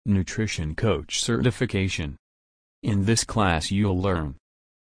Nutrition Coach Certification. In this class you'll learn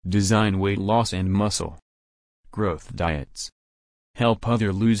design weight loss and muscle growth diets, help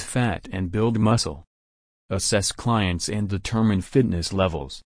other lose fat and build muscle, assess clients and determine fitness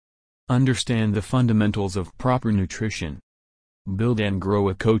levels, understand the fundamentals of proper nutrition, build and grow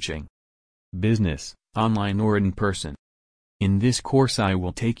a coaching business, online or in person. In this course I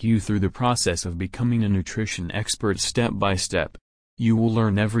will take you through the process of becoming a nutrition expert step by step. You will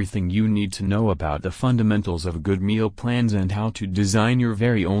learn everything you need to know about the fundamentals of good meal plans and how to design your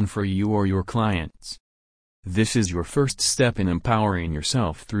very own for you or your clients. This is your first step in empowering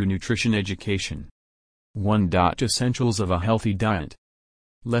yourself through nutrition education. 1. Essentials of a healthy diet.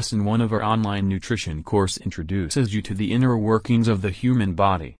 Lesson 1 of our online nutrition course introduces you to the inner workings of the human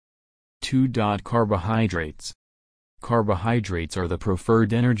body. 2. Carbohydrates. Carbohydrates are the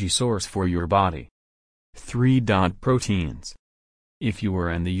preferred energy source for your body. 3. Proteins. If you were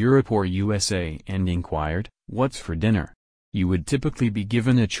in the Europe or USA and inquired, "What's for dinner?" you would typically be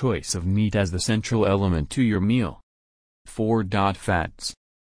given a choice of meat as the central element to your meal. 4. Fats.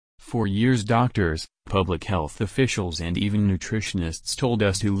 For years doctors, public health officials and even nutritionists told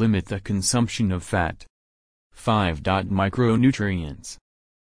us to limit the consumption of fat. 5. Micronutrients.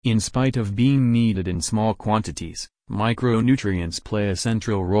 In spite of being needed in small quantities, micronutrients play a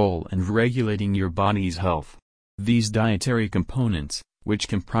central role in regulating your body's health. These dietary components, which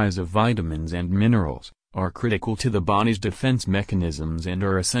comprise of vitamins and minerals, are critical to the body's defense mechanisms and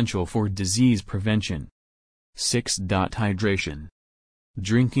are essential for disease prevention. 6. Hydration.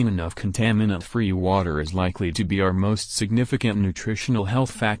 Drinking enough contaminant-free water is likely to be our most significant nutritional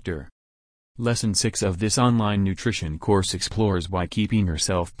health factor. Lesson 6 of this online nutrition course explores why keeping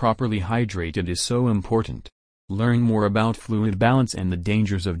yourself properly hydrated is so important. Learn more about fluid balance and the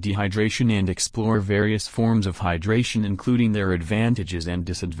dangers of dehydration and explore various forms of hydration including their advantages and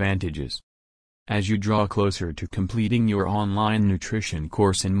disadvantages. As you draw closer to completing your online nutrition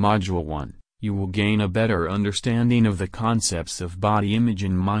course in Module 1, you will gain a better understanding of the concepts of body image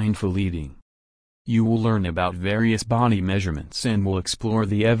and mindful eating. You will learn about various body measurements and will explore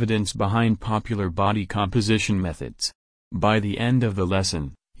the evidence behind popular body composition methods. By the end of the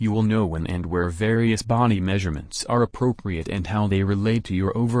lesson, you will know when and where various body measurements are appropriate and how they relate to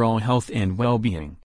your overall health and well-being.